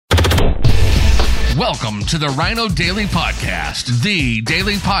Welcome to the Rhino Daily Podcast, the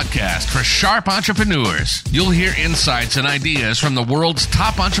daily podcast for sharp entrepreneurs. You'll hear insights and ideas from the world's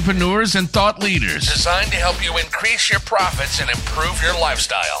top entrepreneurs and thought leaders, designed to help you increase your profits and improve your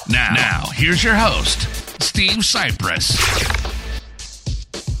lifestyle. Now here's your host, Steve Cypress.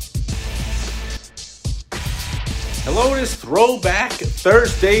 Hello, it is Throwback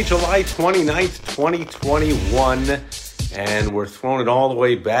Thursday, July 29th, 2021, and we're throwing it all the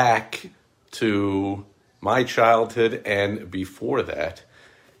way back to my childhood and before that,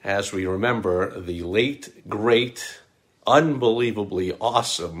 as we remember the late, great, unbelievably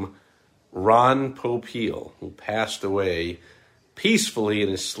awesome Ron Popeil, who passed away peacefully in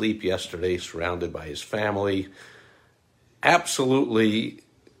his sleep yesterday, surrounded by his family. Absolutely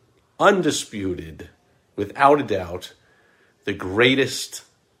undisputed, without a doubt, the greatest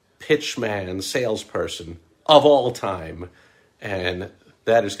pitchman salesperson of all time, and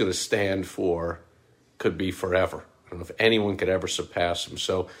that is going to stand for, could be forever. I don't know if anyone could ever surpass him.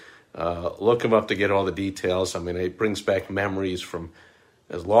 So look him up to get all the details. I mean, it brings back memories from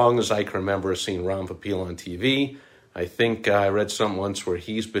as long as I can remember seeing Ron Popeil on TV. I think I read something once where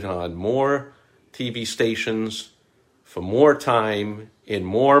he's been on more TV stations for more time in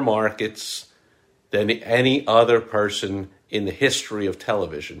more markets than any other person in the history of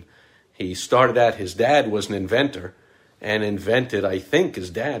television. He started out, his dad was an inventor, and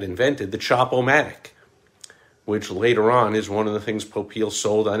his dad invented the Chop-O-Matic, which later on is one of the things Popeil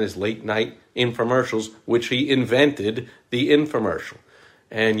sold on his late night infomercials, which he invented the infomercial.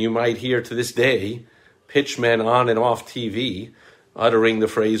 And you might hear to this day pitchmen on and off TV uttering the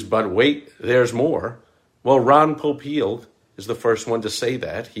phrase, "But wait, there's more." Well, Ron Popeil is the first one to say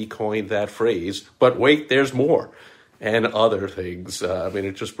that. He coined that phrase, "But wait, there's more," and other things.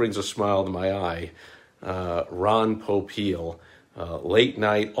 It just brings a smile to my eye. Ron Popeil, late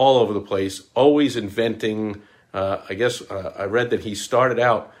night, all over the place, always inventing. I read that he started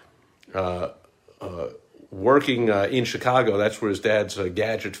out working in Chicago. That's where his dad's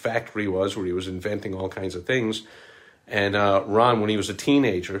gadget factory was, where he was inventing all kinds of things. And Ron, when he was a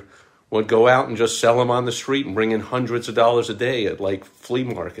teenager, would go out and just sell them on the street and bring in hundreds of dollars a day at like flea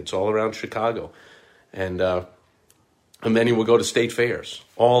markets all around Chicago. And then he would go to state fairs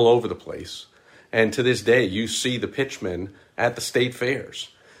all over the place. And to this day, you see the pitchmen at the state fairs.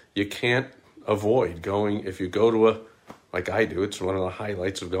 You can't avoid going, if you go to like I do, it's one of the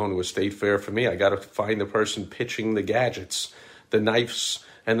highlights of going to a state fair for me. I got to find the person pitching the gadgets, the knives,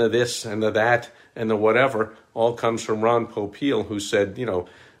 and the this, and the that, and the whatever. All comes from Ron Popeil, who said,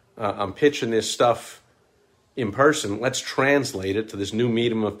 I'm pitching this stuff in person. Let's translate it to this new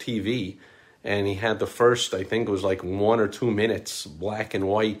medium of TV. And he had the first, I think it was like 1 or 2 minutes, black and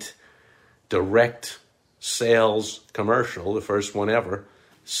white, direct sales commercial, the first one ever,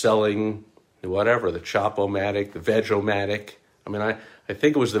 selling whatever, the Chop-O-Matic, the Veg-O-Matic. I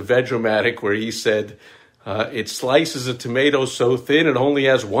think it was the Veg-O-Matic where he said, it slices a tomato so thin it only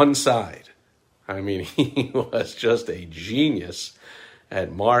has one side. He was just a genius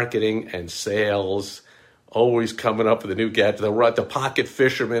at marketing and sales, always coming up with a new gadget. The pocket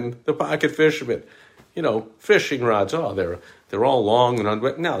fisherman, fishing rods. Oh, they're all long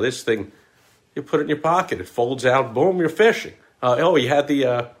and no, this thing, you put it in your pocket, it folds out, boom, you're fishing. He had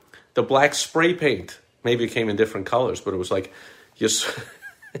the black spray paint. Maybe it came in different colors, but it was like,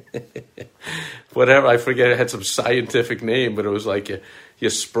 whatever, I forget, it had some scientific name, but it was like you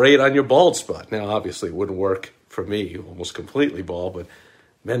spray it on your bald spot. Now, obviously, it wouldn't work for me, almost completely bald, but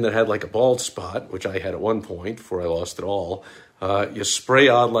men that had like a bald spot, which I had at one point before I lost it all, you spray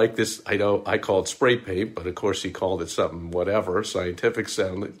on like this. I know I call it spray paint, but of course he called it something, whatever, scientific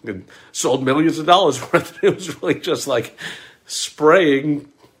sound. It sold millions of dollars worth. It was really just like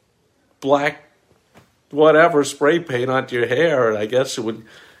spraying black, whatever, spray paint onto your hair, and I guess it would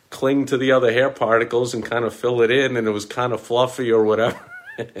cling to the other hair particles and kind of fill it in, and it was kind of fluffy or whatever.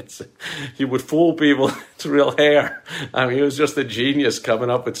 He would fool people. It's real hair. He was just a genius coming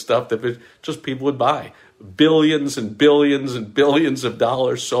up with stuff that just people would buy. Billions and billions and billions of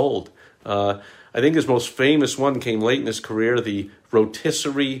dollars sold. I think his most famous one came late in his career, the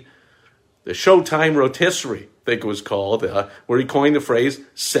rotisserie, the Showtime rotisserie, I think it was called, where he coined the phrase,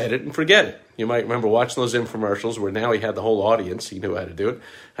 set it and forget it. You might remember watching those infomercials where now he had the whole audience, he knew how to do it,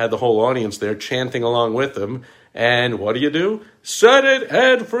 had the whole audience there chanting along with him. And what do? Set it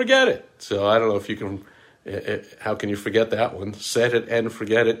and forget it. So I don't know if you can, how can you forget that one? Set it and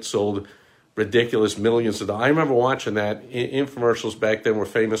forget it. Sold ridiculous millions of dollars. I remember watching that. Infomercials back then were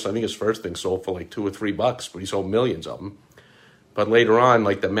famous. I think his first thing sold for like $2 or $3, but he sold millions of them. But later on,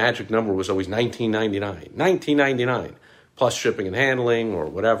 like the magic number was always $19.99. $19.99. plus shipping and handling or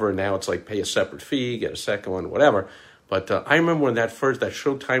whatever. And now it's like pay a separate fee, get a second one, whatever. But I remember when that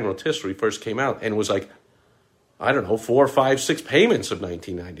Showtime rotisserie first came out, and it was like, I don't know, 4, 5, 6 payments of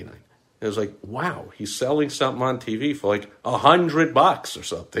 $19.99. It was like, wow, he's selling something on TV for like $100 or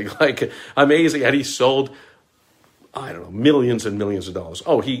something, like amazing. And he sold, I don't know, millions and millions of dollars.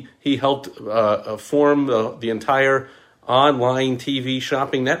 Oh, he helped form the entire online TV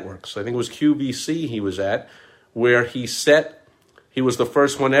shopping networks. I think it was QVC he was at, where he was the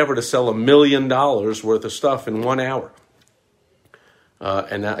first one ever to sell $1 million worth of stuff in 1 hour.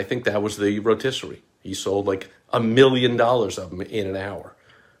 And I think that was the rotisserie. He sold like $1 million of them in an hour.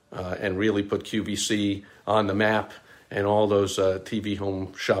 And really put QVC on the map and all those TV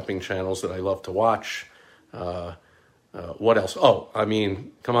home shopping channels that I love to watch. What else? Oh, I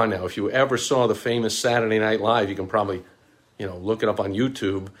mean, come on now. If you ever saw the famous Saturday Night Live, you can probably, look it up on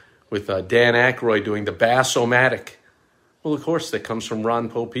YouTube with Dan Aykroyd doing the Bass-O-Matic. Well, of course, that comes from Ron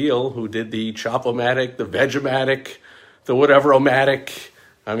Popeil, who did the Chop-O-Matic, the Veg-O-Matic, the whatever-O-Matic.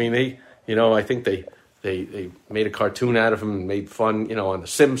 I mean, I think they made a cartoon out of him and made fun, on The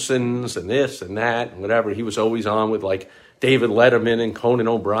Simpsons and this and that and whatever. He was always on with like David Letterman and Conan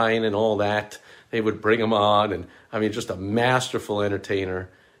O'Brien and all that. They would bring him on, and I mean, just a masterful entertainer.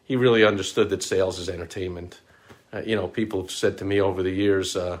 He really understood that sales is entertainment. People have said to me over the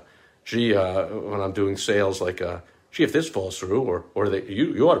years, when I'm doing sales, like, if this falls through, or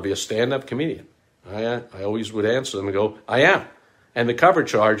you ought to be a stand-up comedian. I always would answer them and go, I am. And the cover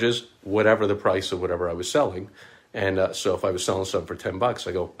charge is whatever the price of whatever I was selling. And so if I was selling something for $10,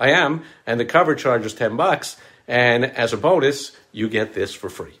 I go, I am. And the cover charge is $10. And as a bonus, you get this for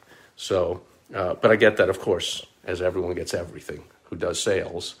free. So, but I get that, of course, as everyone gets everything who does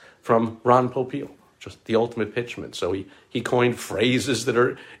sales, from Ron Popeil, just the ultimate pitchman. So he coined phrases that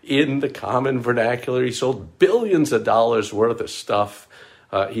are in the common vernacular. He sold billions of dollars worth of stuff.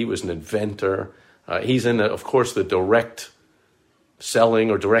 He was an inventor. He's in, of course, the direct selling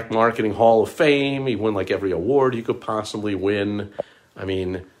or direct marketing hall of fame. He won like every award you could possibly win. I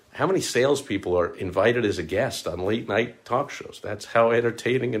mean, how many salespeople are invited as a guest on late night talk shows? That's how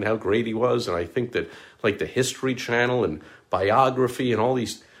entertaining and how great he was. And I think that like the History Channel and Biography and all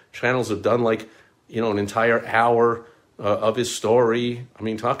these channels have done like, an entire hour of his story. I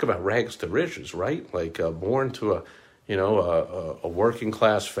mean, talk about rags to riches, right? Like born to a working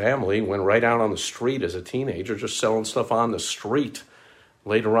class family, went right out on the street as a teenager, just selling stuff on the street.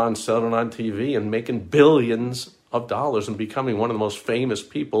 Later on, selling on TV and making billions of dollars and becoming one of the most famous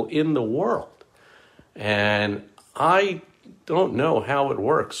people in the world. And I don't know how it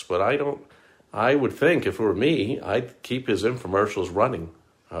works, but I would think if it were me, I'd keep his infomercials running.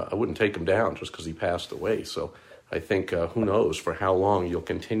 I wouldn't take him down just because he passed away. So I think, who knows for how long you'll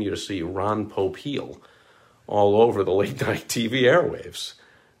continue to see Ron Popeil all over the late night TV airwaves.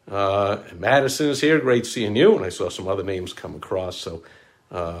 Madison is here. Great seeing you. And I saw some other names come across. So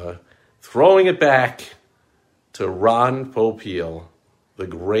throwing it back to Ron Popeil, the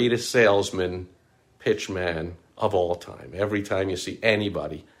greatest salesman, pitchman of all time. Every time you see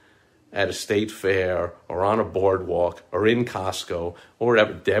anybody at a state fair or on a boardwalk or in Costco or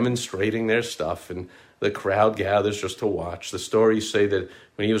whatever, demonstrating their stuff, and the crowd gathers just to watch. The stories say that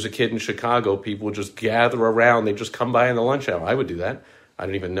when he was a kid in Chicago, people would just gather around. They'd just come by in the lunch hour. I would do that. I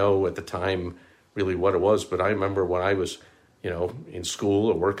didn't even know at the time really what it was, but I remember when I was, in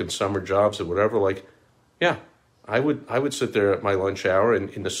school or working summer jobs or whatever, like, yeah, I would sit there at my lunch hour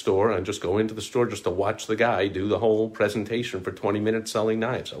in the store and just go into the store just to watch the guy do the whole presentation for 20 minutes selling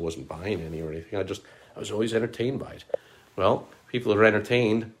knives. I wasn't buying any or anything. I was always entertained by it. Well, people that are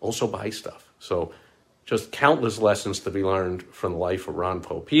entertained also buy stuff. So just countless lessons to be learned from the life of Ron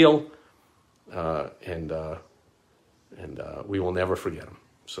Popeil, and we will never forget him.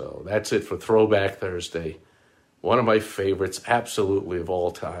 So that's it for Throwback Thursday. One of my favorites, absolutely, of all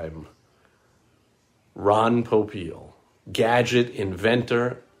time, Ron Popeil, gadget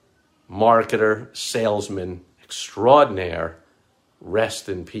inventor, marketer, salesman extraordinaire. Rest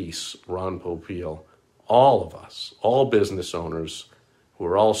in peace, Ron Popeil. All of us, all business owners who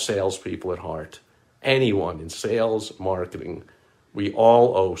are all salespeople at heart, anyone in sales, marketing, we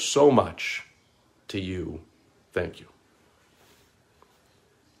all owe so much to you. Thank you.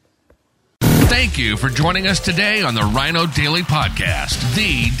 Thank you for joining us today on the Rhino Daily Podcast,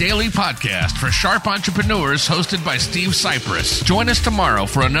 the daily podcast for sharp entrepreneurs hosted by Steve Cypress. Join us tomorrow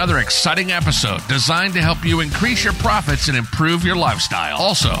for another exciting episode designed to help you increase your profits and improve your lifestyle.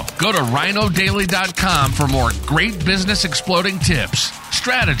 Also, go to rhinodaily.com for more great business exploding tips,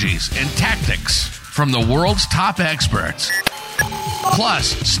 strategies, and tactics from the world's top experts. Plus,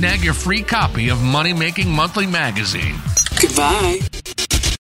 snag your free copy of Money Making Monthly magazine. Goodbye.